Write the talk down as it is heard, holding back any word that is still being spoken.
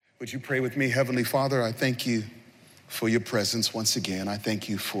Would you pray with me? Heavenly Father, I thank you for your presence once again. I thank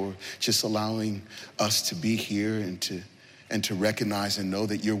you for just allowing us to be here and to recognize and know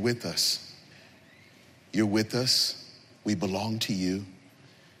that you're with us. You're with us. We belong to you.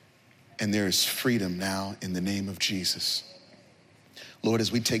 And there is freedom now in the name of Jesus. Lord,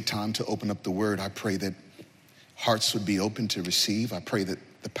 as we take time to open up the word, I pray that hearts would be open to receive. I pray that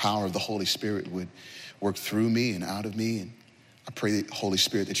the power of the Holy Spirit would work through me and out of me. And I pray, Holy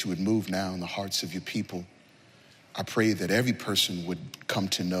Spirit, that you would move now in the hearts of your people. I pray that every person would come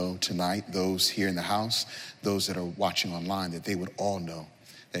to know tonight, those here in the house, those that are watching online, that they would all know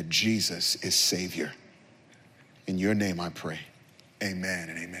that Jesus is Savior. In your name I pray, amen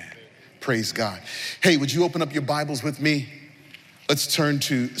and amen. Praise God. Hey, would you open up your Bibles with me? Let's turn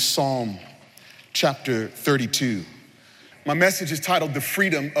to Psalm chapter 32. My message is titled, The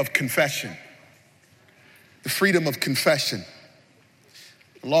Freedom of Confession. The freedom of confession.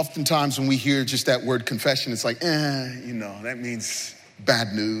 Well, oftentimes when we hear just that word confession, it's like, that means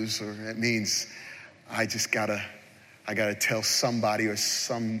bad news, or that means I gotta tell somebody or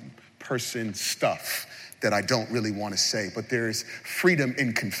some person stuff that I don't really want to say. But there is freedom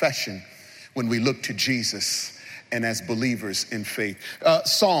in confession when we look to Jesus and as believers in faith.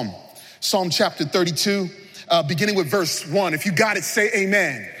 Psalm chapter 32, beginning with verse 1. If you got it, say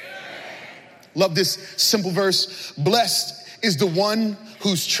amen. Love this simple verse. Blessed is the one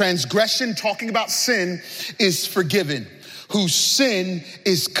whose transgression, talking about sin, is forgiven, whose sin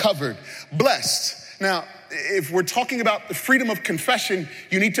is covered. Blessed. Now, if we're talking about the freedom of confession,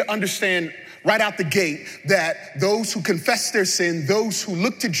 you need to understand right out the gate that those who confess their sin, those who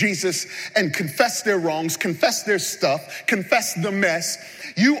look to Jesus and confess their wrongs, confess their stuff, confess the mess,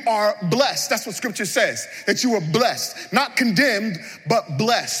 you are blessed. That's what scripture says, that you are blessed, not condemned, but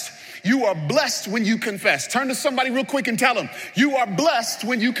blessed. You are blessed when you confess. Turn to somebody real quick and tell them, you are blessed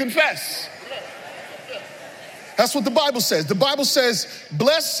when you confess. That's what the Bible says. The Bible says,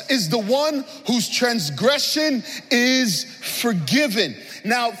 blessed is the one whose transgression is forgiven.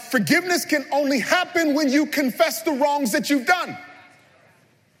 Now, forgiveness can only happen when you confess the wrongs that you've done.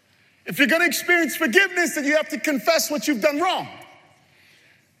 If you're going to experience forgiveness, then you have to confess what you've done wrong.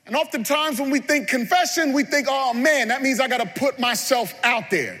 And oftentimes when we think confession, we think, oh man, that means I got to put myself out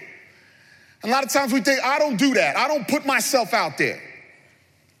there. A lot of times we think, I don't do that. I don't put myself out there.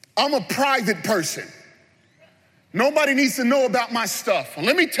 I'm a private person. Nobody needs to know about my stuff. And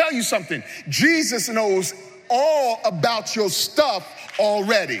let me tell you something. Jesus knows all about your stuff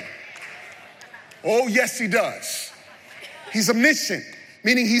already. Oh, yes, he does. He's omniscient,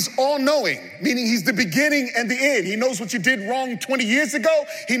 meaning he's all-knowing, meaning he's the beginning and the end. He knows what you did wrong 20 years ago.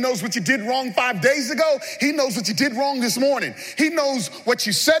 He knows what you did wrong 5 days ago. He knows what you did wrong this morning. He knows what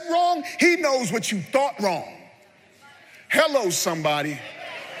you said wrong. He knows what you thought wrong. Hello, somebody.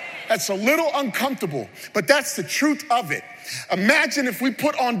 That's a little uncomfortable, but that's the truth of it. Imagine if we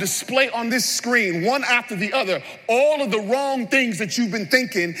put on display on this screen, one after the other, all of the wrong things that you've been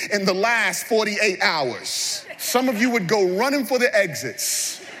thinking in the last 48 hours. Some of you would go running for the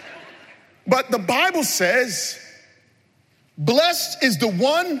exits. But the Bible says, blessed is the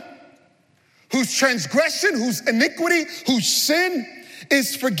one whose transgression, whose iniquity, whose sin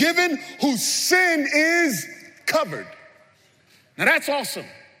is forgiven, whose sin is covered. Now that's awesome.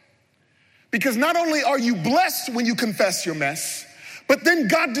 Because not only are you blessed when you confess your mess, but then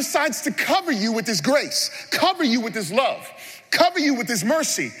God decides to cover you with his grace, cover you with his love, cover you with his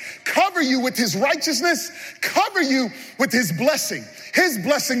mercy, cover you with his righteousness, cover you with his blessing. His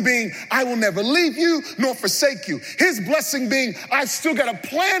blessing being, I will never leave you nor forsake you. His blessing being, I've still got a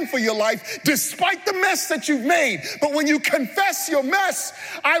plan for your life despite the mess that you've made. But when you confess your mess,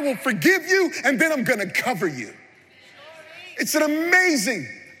 I will forgive you and then I'm gonna cover you. It's an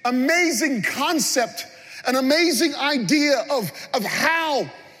amazing concept, an amazing idea of how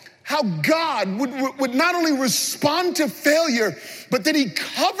God would not only respond to failure, but that he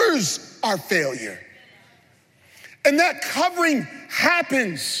covers our failure. And that covering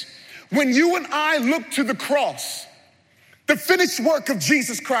happens when you and I look to the cross, the finished work of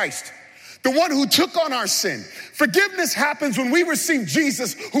Jesus Christ, the one who took on our sin. Forgiveness happens when we receive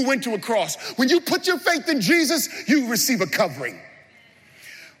Jesus who went to a cross. When you put your faith in Jesus, you receive a covering.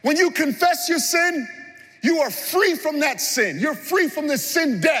 When you confess your sin, you are free from that sin. You're free from the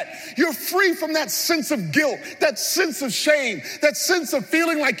sin debt. You're free from that sense of guilt, that sense of shame, that sense of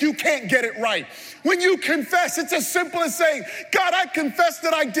feeling like you can't get it right. When you confess, it's as simple as saying, God, I confess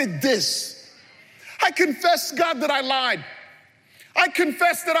that I did this. I confess, God, that I lied. I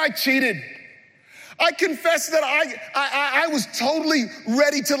confess that I cheated. I confess that I was totally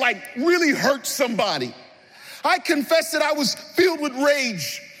ready to really hurt somebody. I confess that I was filled with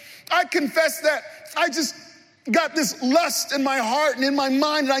rage. I confess that I just got this lust in my heart and in my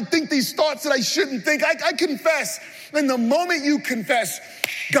mind, and I think these thoughts that I shouldn't think. I confess. And the moment you confess,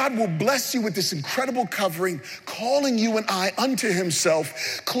 God will bless you with this incredible covering, calling you and I unto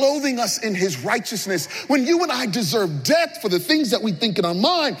himself, clothing us in his righteousness. When you and I deserve death for the things that we think in our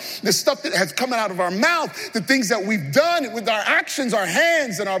mind, the stuff that has come out of our mouth, the things that we've done with our actions, our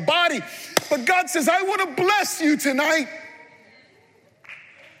hands and our body. But God says, I want to bless you tonight.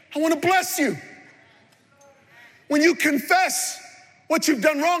 I want to bless you. When you confess what you've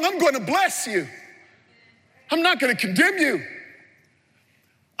done wrong, I'm going to bless you. I'm not going to condemn you.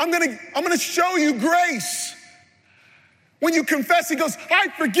 I'm going to show you grace. When you confess, he goes, I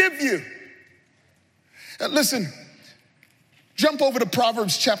forgive you. Now listen, jump over to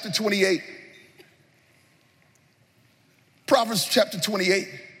Proverbs chapter 28. Proverbs chapter 28.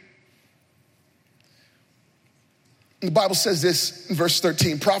 And the Bible says this in verse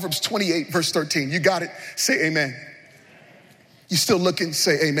 13. Proverbs 28, verse 13. You got it? Say amen. You still looking?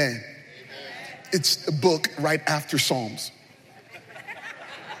 Say amen. It's a book right after Psalms.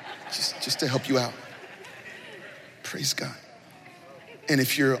 Just to help you out. Praise God. And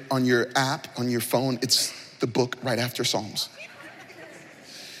if you're on your app, on your phone, it's the book right after Psalms.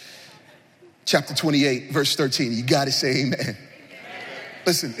 Chapter 28, verse 13. You got to say amen.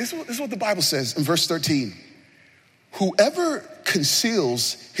 Listen, this is what the Bible says in verse 13. Whoever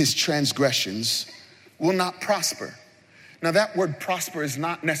conceals his transgressions will not prosper. Now that word prosper is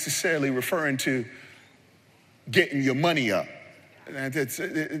not necessarily referring to getting your money up.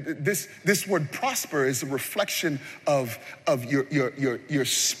 This word prosper is a reflection of your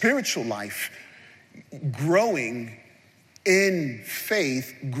spiritual life growing in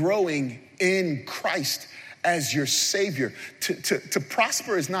faith, growing in Christ as your Savior. To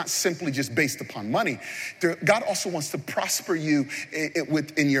prosper is not simply just based upon money. God also wants to prosper you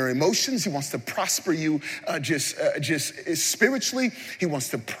in your emotions. He wants to prosper you just spiritually. He wants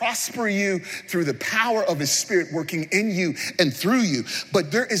to prosper you through the power of his Spirit working in you and through you.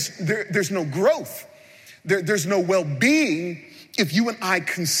 But there's no growth. There's no well-being if you and I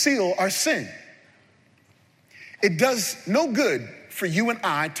conceal our sin. It does no good for you and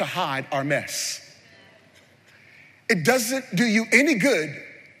I to hide our mess. It doesn't do you any good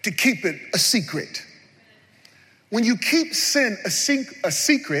to keep it a secret. When you keep sin a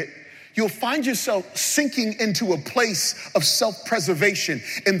secret, you'll find yourself sinking into a place of self-preservation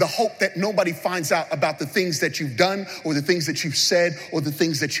in the hope that nobody finds out about the things that you've done or the things that you've said or the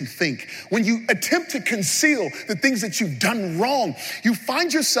things that you think. When you attempt to conceal the things that you've done wrong, you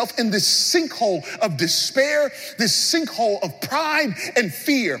find yourself in this sinkhole of despair, this sinkhole of pride and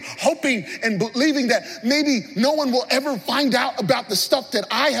fear, hoping and believing that maybe no one will ever find out about the stuff that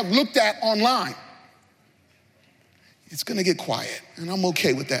I have looked at online. It's going to get quiet, and I'm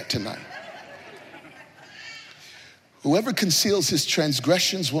okay with that tonight. Whoever conceals his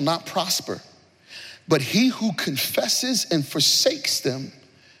transgressions will not prosper, but he who confesses and forsakes them,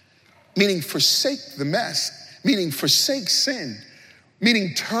 meaning forsake the mess, meaning forsake sin,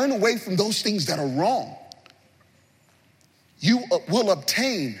 meaning turn away from those things that are wrong, you will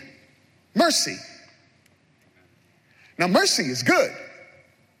obtain mercy. Now, mercy is good.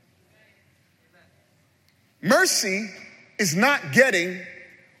 Mercy is not getting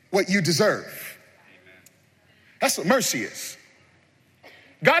what you deserve. That's what mercy is.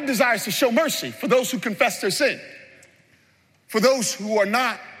 God desires to show mercy for those who confess their sin, for those who are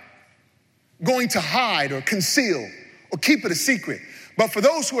not going to hide or conceal or keep it a secret. But for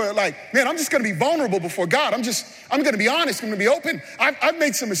those who are like, man, I'm just going to be vulnerable before God. I'm going to be honest. I'm going to be open. I've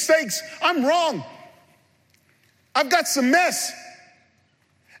made some mistakes. I'm wrong. I've got some mess.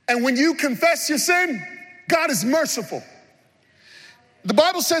 And when you confess your sin, God is merciful. The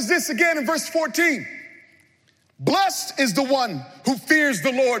Bible says this again in verse 14. Blessed is the one who fears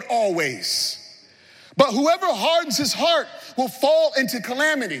the Lord always. But whoever hardens his heart will fall into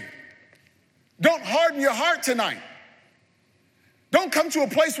calamity. Don't harden your heart tonight. Don't come to a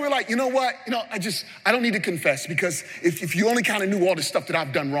place where you're like, you know what? I don't need to confess, because if you only kind of knew all the stuff that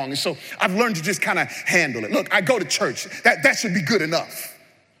I've done wrong. And so I've learned to just kind of handle it. Look, I go to church. That should be good enough.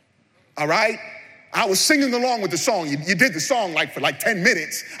 All right? I was singing along with the song. You did the song for 10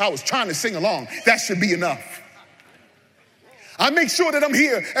 minutes. I was trying to sing along. That should be enough. I make sure that I'm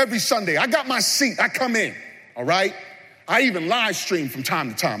here every Sunday. I got my seat. I come in, all right? I even live stream from time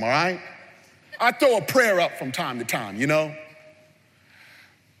to time, all right? I throw a prayer up from time to time,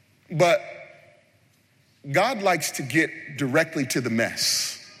 But God likes to get directly to the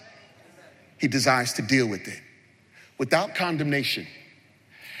mess. He desires to deal with it without condemnation.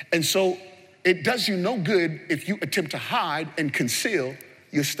 And so it does you no good if you attempt to hide and conceal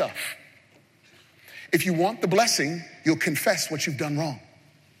your stuff. If you want the blessing, you'll confess what you've done wrong.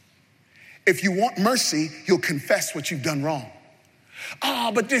 If you want mercy, you'll confess what you've done wrong.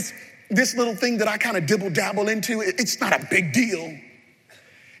 Oh, but this little thing that I kind of dibble dabble into, it's not a big deal.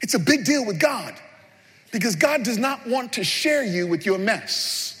 It's a big deal with God, because God does not want to share you with your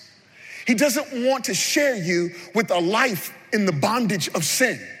mess. He doesn't want to share you with a life in the bondage of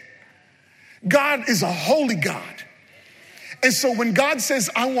sin. God is a holy God. And so when God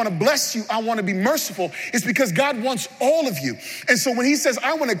says, I want to bless you, I want to be merciful, it's because God wants all of you. And so when he says,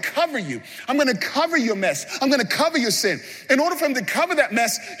 I want to cover you, I'm going to cover your mess, I'm going to cover your sin. In order for him to cover that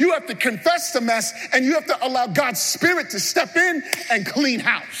mess, you have to confess the mess, and you have to allow God's Spirit to step in and clean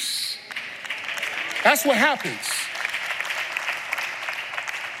house. That's what happens.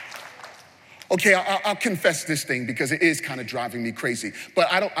 Okay, I'll confess this thing because it is kind of driving me crazy.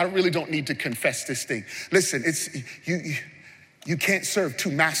 But I really don't need to confess this thing. Listen, you can't serve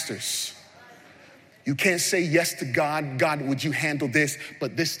two masters. You can't say yes to God. God, would you handle this?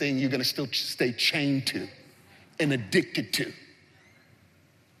 But this thing you're going to still stay chained to and addicted to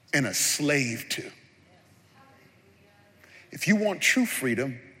and a slave to. If you want true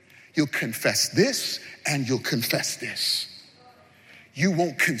freedom, you'll confess this and you'll confess this. You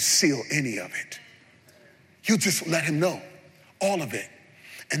won't conceal any of it. You'll just let him know all of it.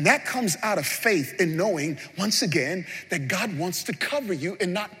 And that comes out of faith in knowing, once again, that God wants to cover you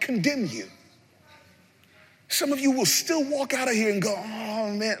and not condemn you. Some of you will still walk out of here and go,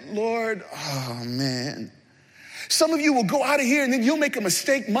 oh man, Lord, oh man. Some of you will go out of here and then you'll make a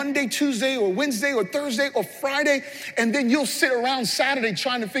mistake Monday, Tuesday, or Wednesday, or Thursday, or Friday, and then you'll sit around Saturday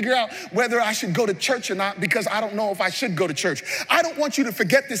trying to figure out whether I should go to church or not because I don't know if I should go to church. I don't want you to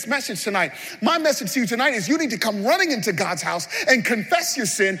forget this message tonight. My message to you tonight is you need to come running into God's house and confess your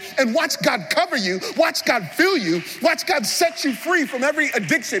sin and watch God cover you, watch God fill you, watch God set you free from every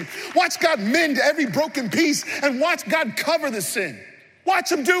addiction, watch God mend every broken piece, and watch God cover the sin.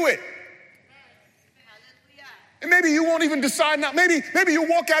 Watch him do it. And maybe you won't even decide now. Maybe you'll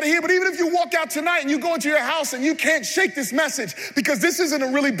walk out of here, but even if you walk out tonight and you go into your house and you can't shake this message because this isn't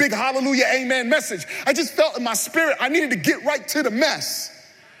a really big hallelujah, amen message. I just felt in my spirit I needed to get right to the mess.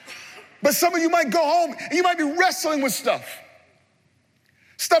 But some of you might go home and you might be wrestling with stuff.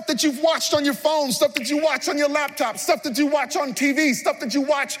 Stuff that you've watched on your phone, stuff that you watch on your laptop, stuff that you watch on TV, stuff that you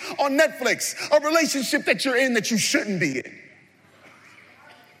watch on Netflix, a relationship that you're in that you shouldn't be in.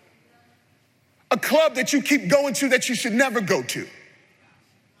 A club that you keep going to that you should never go to.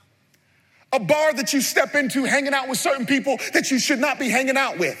 A bar that you step into hanging out with certain people that you should not be hanging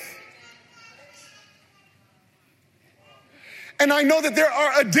out with. And I know that there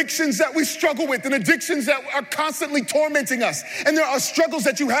are addictions that we struggle with and addictions that are constantly tormenting us. And there are struggles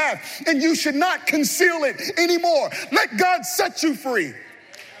that you have, and you should not conceal it anymore. Let God set you free.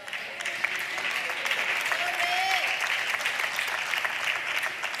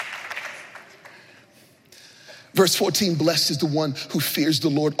 Verse 14, blessed is the one who fears the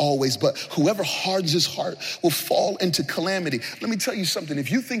Lord always, but whoever hardens his heart will fall into calamity. Let me tell you something.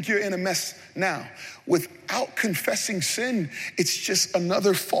 If you think you're in a mess now, without confessing sin, it's just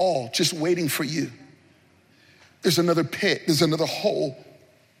another fall just waiting for you. There's another pit, there's another hole.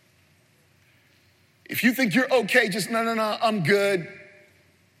 If you think you're okay, just no, I'm good.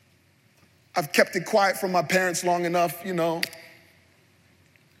 I've kept it quiet from my parents long enough,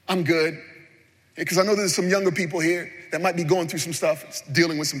 I'm good. Because I know there's some younger people here that might be going through some stuff,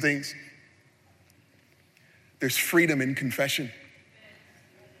 dealing with some things. There's freedom in confession.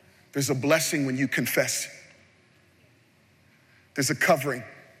 There's a blessing when you confess. There's a covering.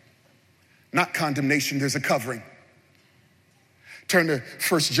 Not condemnation, there's a covering. Turn to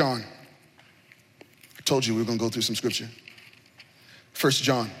 1 John. I told you we were going to go through some scripture. 1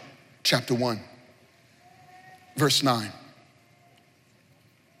 John chapter 1, verse 9.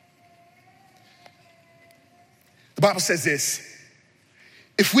 The Bible says this: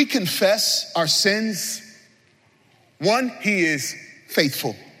 if we confess our sins, 1, he is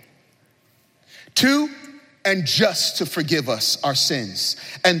faithful. 2, and just to forgive us our sins.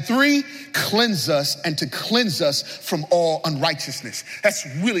 And 3, cleanse us and to cleanse us from all unrighteousness. That's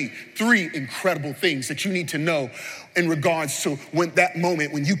really 3 incredible things that you need to know in regards to that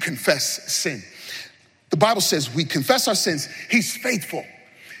moment when you confess sin. The Bible says we confess our sins, he's faithful.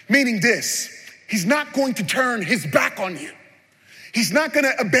 Meaning this: he's not going to turn his back on you. He's not going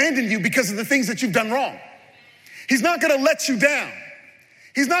to abandon you because of the things that you've done wrong. He's not going to let you down.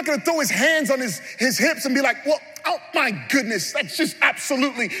 He's not going to throw his hands on his hips and be like, well, oh my goodness, that's just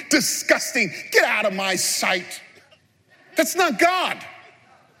absolutely disgusting. Get out of my sight. That's not God.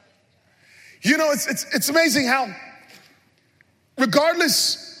 It's amazing how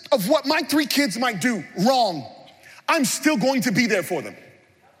Regardless of what my 3 kids might do wrong, I'm still going to be there for them.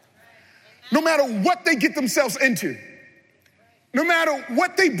 No matter what they get themselves into, no matter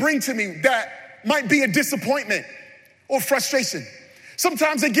what they bring to me that might be a disappointment or frustration.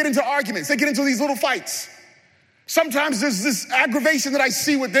 Sometimes they get into arguments, they get into these little fights. Sometimes there's this aggravation that I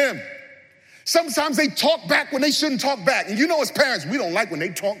see with them. Sometimes they talk back when they shouldn't talk back. And you know, as parents, we don't like when they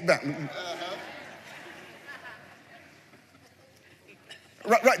talk back.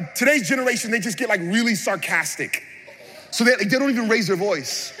 Right. Today's generation, they just get like really sarcastic. So they don't even raise their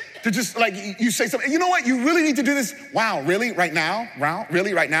voice. They're just like, you say something, you know what, you really need to do this. Wow, really, right now? Wow,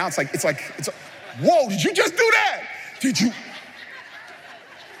 really, right now? It's like, whoa, did you just do that? Did you?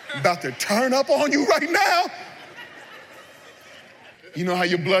 About to turn up on you right now? You know how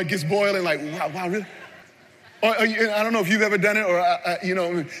your blood gets boiling, like, wow, really? Or, I don't know if you've ever done it,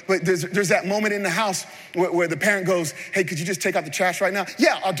 or, but there's that moment in the house where the parent goes, hey, could you just take out the trash right now?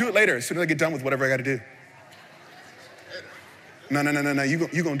 Yeah, I'll do it later as soon as I get done with whatever I got to do. No,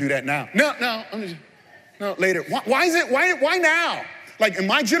 you're going to do that now. No, later. Why is it, why now? Like in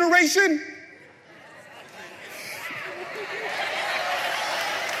my generation?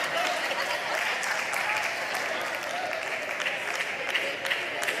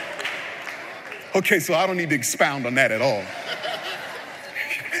 Okay, so I don't need to expound on that at all.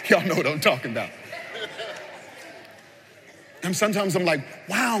 Y'all know what I'm talking about. And sometimes I'm like,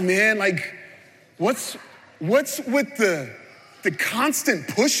 wow, man, like, what's with the constant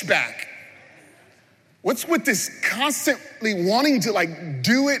pushback? What's with this constantly wanting to like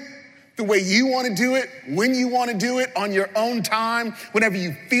do it the way you want to do it, when you want to do it, on your own time, whenever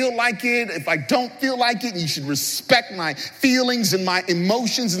you feel like it? If I don't feel like it, you should respect my feelings and my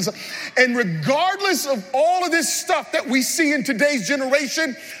emotions and stuff. And regardless of all of this stuff that we see in today's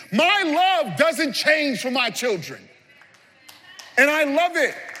generation, my love doesn't change for my children. And I love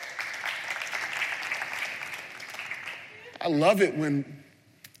it. I love it when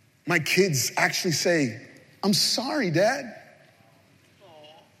my kids actually say, I'm sorry, Dad.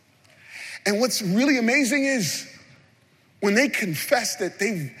 And what's really amazing is when they confess that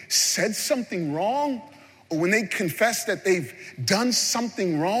they've said something wrong, or when they confess that they've done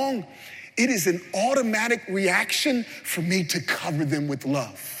something wrong, it is an automatic reaction for me to cover them with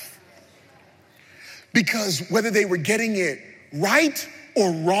love. Because whether they were getting it right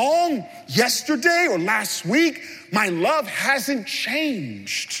or wrong yesterday or last week, my love hasn't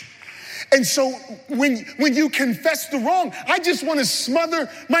changed. And so when you confess the wrong, I just want to smother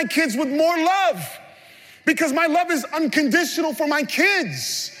my kids with more love, because my love is unconditional for my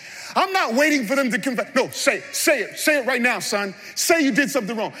kids. I'm not waiting for them to confess. No, say it right now, son. Say you did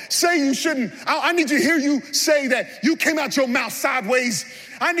something wrong. Say you shouldn't. I need to hear you say that you came out your mouth sideways.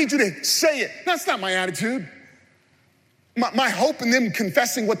 I need you to say it. That's not my attitude. My hope in them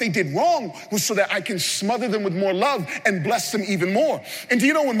confessing what they did wrong was so that I can smother them with more love and bless them even more. And do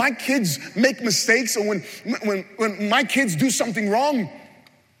you know, when my kids make mistakes, or when my kids do something wrong,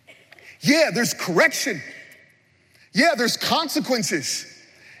 yeah, there's correction. Yeah, there's consequences.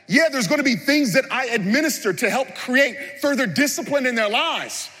 Yeah, there's going to be things that I administer to help create further discipline in their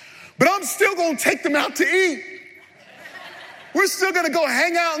lives. But I'm still going to take them out to eat. We're still gonna go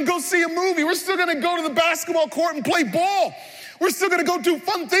hang out and go see a movie. We're still gonna go to the basketball court and play ball. We're still gonna go do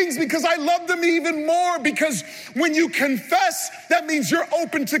fun things because I love them even more. Because when you confess, that means you're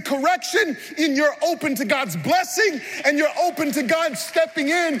open to correction, and you're open to God's blessing, and you're open to God stepping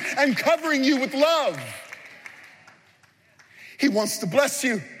in and covering you with love. He wants to bless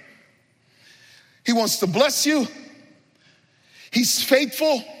you. He wants to bless you. He's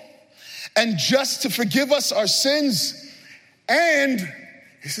faithful and just to forgive us our sins. And,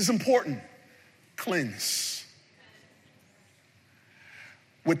 this is important, cleanse.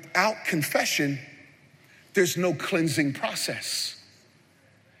 Without confession, there's no cleansing process.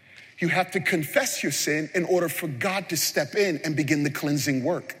 You have to confess your sin in order for God to step in and begin the cleansing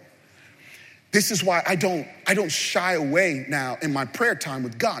work. This is why I don't shy away now in my prayer time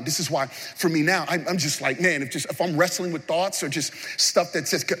with God. This is why, for me now, I'm just like, man, if I'm wrestling with thoughts or just stuff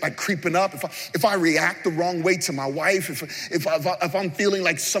that's just like creeping up, if I react the wrong way to my wife, if I'm feeling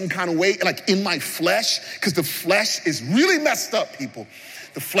like some kind of way, like in my flesh, because the flesh is really messed up, people.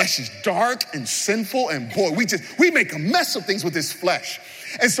 The flesh is dark and sinful, and boy, we make a mess of things with this flesh.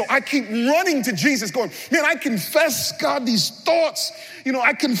 And so I keep running to Jesus going, man, I confess, God, these thoughts.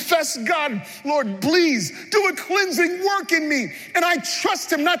 I confess, God, Lord, please do a cleansing work in me. And I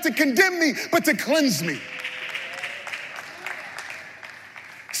trust him not to condemn me, but to cleanse me.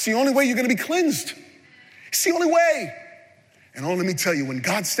 It's the only way you're going to be cleansed. It's the only way. And let me tell you, when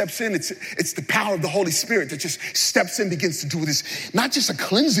God steps in, it's the power of the Holy Spirit that just steps in, begins to do this, not just a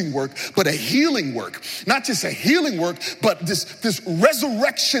cleansing work, but a healing work. Not just a healing work, but this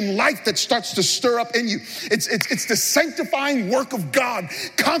resurrection life that starts to stir up in you. It's the sanctifying work of God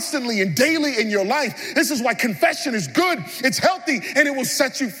constantly and daily in your life. This is why confession is good, it's healthy, and it will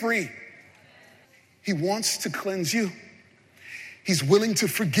set you free. He wants to cleanse you. He's willing to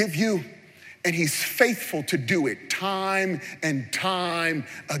forgive you. And he's faithful to do it time and time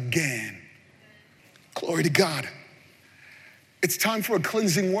again. Glory to God. It's time for a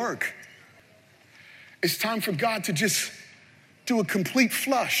cleansing work. It's time for God to just do a complete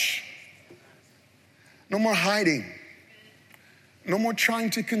flush. No more hiding. No more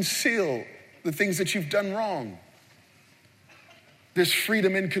trying to conceal the things that you've done wrong. There's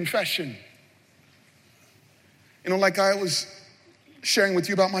freedom in confession. You know, like I was sharing with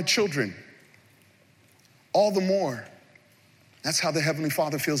you about my children. All the more, that's how the Heavenly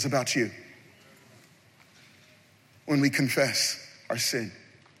Father feels about you when we confess our sin.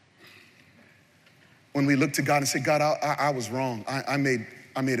 When we look to God and say, God, I was wrong. I made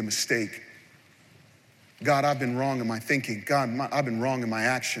a mistake. God, I've been wrong in my thinking. God, I've been wrong in my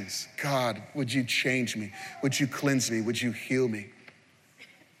actions. God, would you change me? Would you cleanse me? Would you heal me?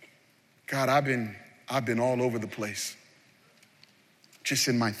 God, I've been all over the place, just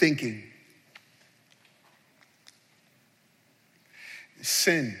in my thinking.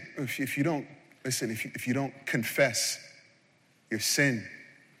 Sin, if you don't confess your sin,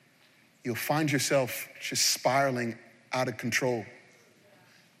 you'll find yourself just spiraling out of control,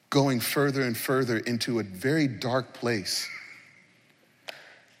 going further and further into a very dark place.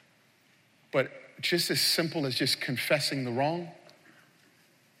 But just as simple as just confessing the wrong,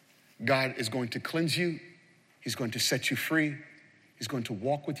 God is going to cleanse you. He's going to set you free. He's going to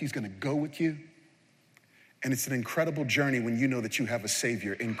walk with you. He's going to go with you. And it's an incredible journey when you know that you have a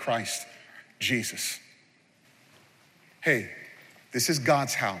Savior in Christ Jesus. Hey, this is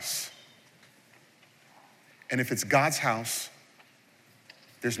God's house. And if it's God's house,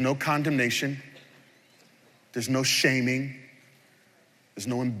 there's no condemnation, there's no shaming, there's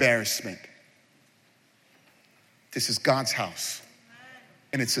no embarrassment. This is God's house,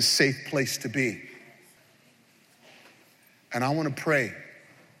 and it's a safe place to be. And I want to pray.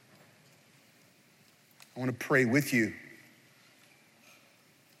 I want to pray with you.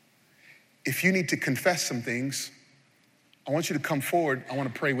 If you need to confess some things, I want you to come forward. I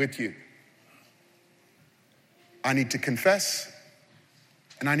want to pray with you. I need to confess,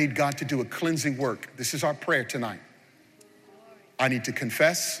 and I need God to do a cleansing work. This is our prayer tonight. I need to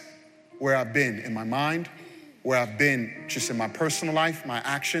confess where I've been in my mind, where I've been just in my personal life, my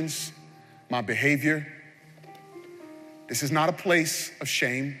actions, my behavior. This is not a place of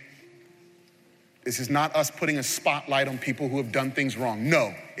shame. This is not us putting a spotlight on people who have done things wrong.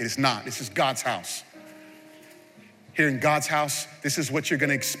 No, it is not. This is God's house. Here in God's house, this is what you're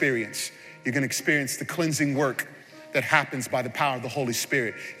going to experience. You're going to experience the cleansing work that happens by the power of the Holy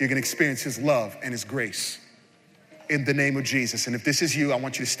Spirit. You're going to experience his love and his grace in the name of Jesus. And if this is you, I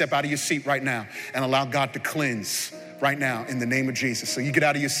want you to step out of your seat right now and allow God to cleanse right now in the name of Jesus. So you get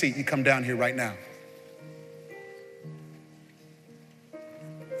out of your seat, you come down here right now.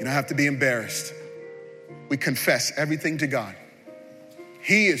 You don't have to be embarrassed. We confess everything to God.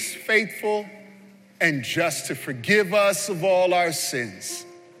 He is faithful and just to forgive us of all our sins.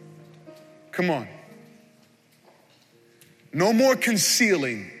 Come on. No more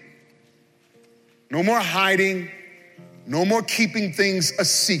concealing. No more hiding. No more keeping things a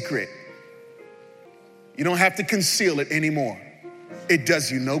secret. You don't have to conceal it anymore. It does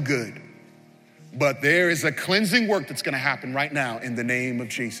you no good. But there is a cleansing work that's going to happen right now in the name of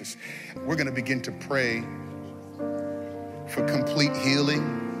Jesus. We're going to begin to pray for complete healing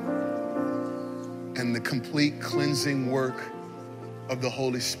and the complete cleansing work of the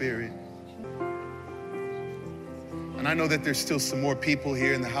Holy Spirit. And I know that there's still some more people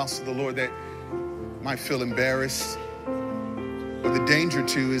here in the house of the Lord that might feel embarrassed. But the danger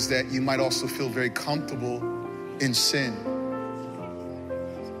too is that you might also feel very comfortable in sin.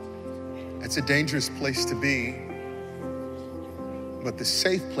 It's a dangerous place to be, but the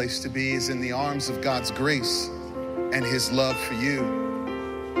safe place to be is in the arms of God's grace and his love for you.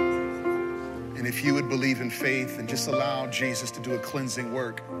 And if you would believe in faith and just allow Jesus to do a cleansing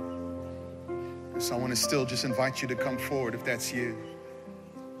work. So I want to still just invite you to come forward if that's you.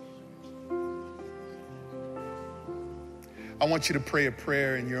 I want you to pray a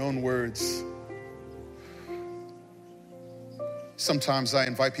prayer in your own words. Sometimes I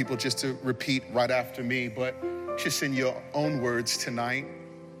invite people just to repeat right after me, but just in your own words tonight,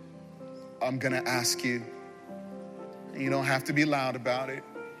 I'm going to ask you, You don't have to be loud about it,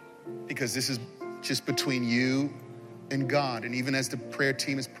 because this is just between you and God. And even as the prayer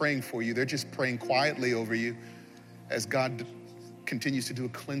team is praying for you, they're just praying quietly over you as God continues to do a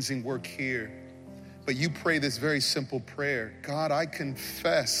cleansing work here. But you pray this very simple prayer. God, I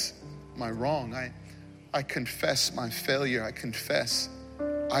confess my wrong. I confess my failure. I confess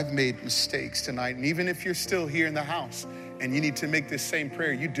I've made mistakes tonight. And even if you're still here in the house and you need to make this same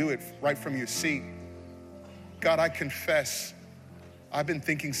prayer, you do it right from your seat. God, I confess I've been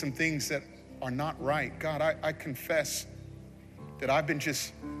thinking some things that are not right. God, I confess that I've been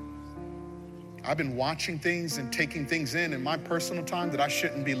watching things and taking things in my personal time that I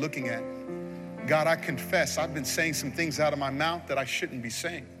shouldn't be looking at. God, I confess I've been saying some things out of my mouth that I shouldn't be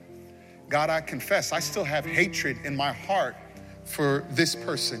saying. God, I confess I still have hatred in my heart for this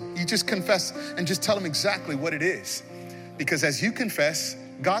person. You just confess and just tell him exactly what it is. Because as you confess,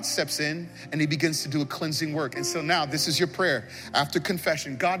 God steps in and he begins to do a cleansing work. And so now this is your prayer. After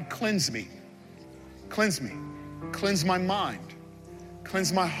confession, God, cleanse me. Cleanse me. Cleanse my mind.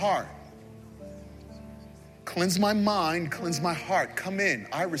 Cleanse my heart. Cleanse my mind. Cleanse my heart. Come in.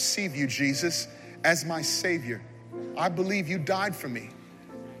 I receive you, Jesus, as my Savior. I believe you died for me.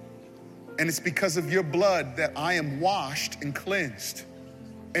 And it's because of your blood that I am washed and cleansed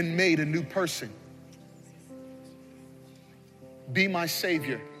and made a new person. Be my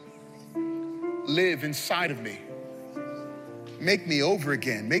Savior. Live inside of me. Make me over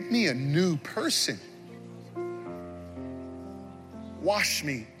again. Make me a new person. Wash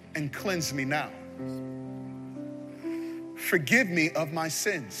me and cleanse me now. Forgive me of my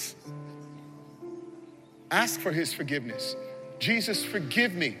sins. Ask for his forgiveness. Jesus,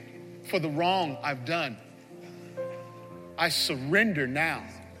 forgive me for the wrong I've done. I surrender now.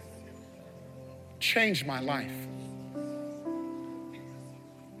 Change my life.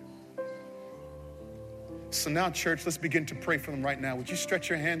 So now, church, let's begin to pray for them right now. Would you stretch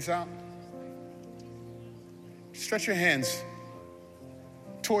your hands out? Stretch your hands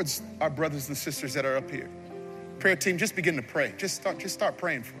towards our brothers and sisters that are up here. Prayer team, just begin to pray. Just start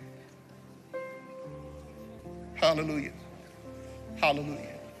praying for them. Hallelujah.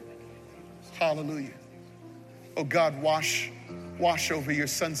 Hallelujah. Hallelujah. Oh God, wash over your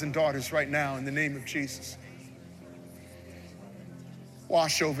sons and daughters right now in the name of Jesus.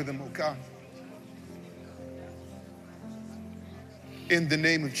 Wash over them, oh God. In the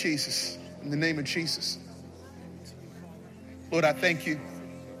name of Jesus. In the name of Jesus. Lord, I thank you.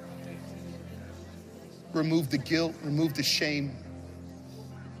 Remove the guilt, remove the shame.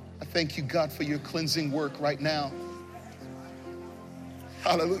 I thank you, God, for your cleansing work right now.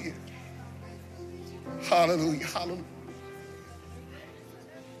 Hallelujah. Hallelujah. Hallelujah.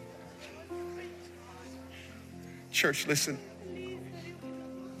 Church, listen.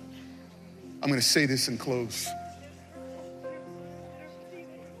 I'm going to say this and close.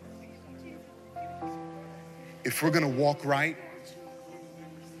 If we're going to walk right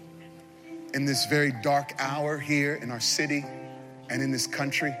in this very dark hour here in our city and in this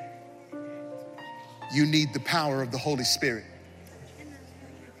country, you need the power of the Holy Spirit.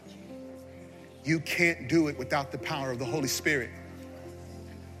 You can't do it without the power of the Holy Spirit.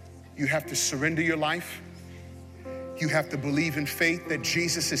 You have to surrender your life. You have to believe in faith that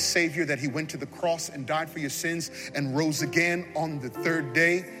Jesus is Savior, that he went to the cross and died for your sins and rose again on the third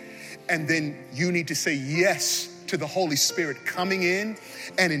day. And then you need to say yes to the Holy Spirit coming in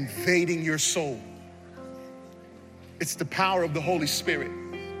and invading your soul. It's the power of the Holy Spirit.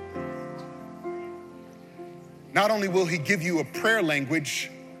 Not only will he give you a prayer language,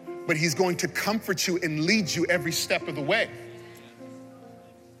 but he's going to comfort you and lead you every step of the way.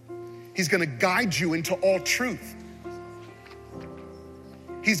 He's going to guide you into all truth.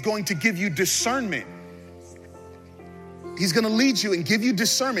 He's going to give you discernment. He's going to lead you and give you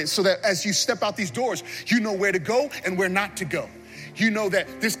discernment so that as you step out these doors, you know where to go and where not to go. You know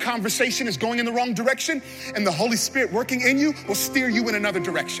that this conversation is going in the wrong direction, and the Holy Spirit working in you will steer you in another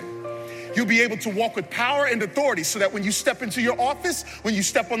direction. You'll be able to walk with power and authority so that when you step into your office, when you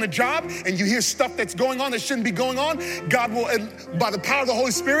step on the job and you hear stuff that's going on that shouldn't be going on, God will, by the power of the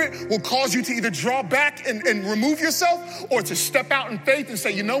Holy Spirit, will cause you to either draw back and remove yourself, or to step out in faith and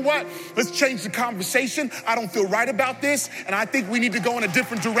say, you know what? Let's change the conversation. I don't feel right about this, and I think we need to go in a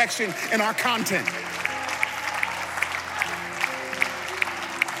different direction in our content.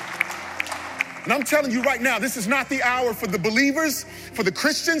 And I'm telling you right now, this is not the hour for the believers, for the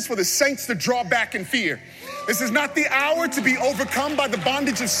Christians, for the saints to draw back in fear. This is not the hour to be overcome by the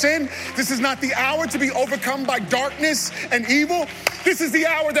bondage of sin. This is not the hour to be overcome by darkness and evil. This is the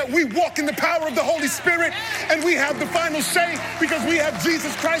hour that we walk in the power of the Holy Spirit, and we have the final say because we have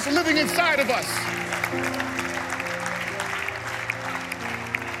Jesus Christ living inside of us.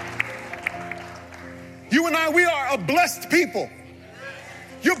 You and I, we are a blessed people.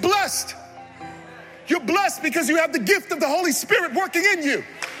 You're blessed. You're blessed because you have the gift of the Holy Spirit working in you.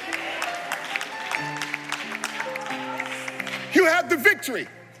 You have the victory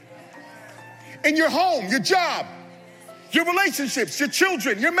in your home, your job, your relationships, your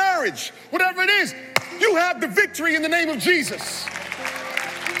children, your marriage, whatever it is. You have the victory in the name of Jesus.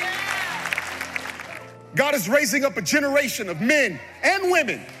 God is raising up a generation of men and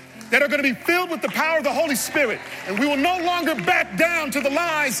women that are going to be filled with the power of the Holy Spirit, and we will no longer back down to the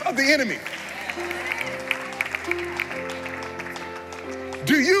lies of the enemy.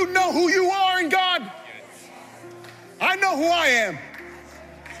 Do you know who you are in God? I know who I am.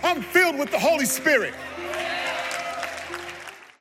 I'm filled with the Holy Spirit.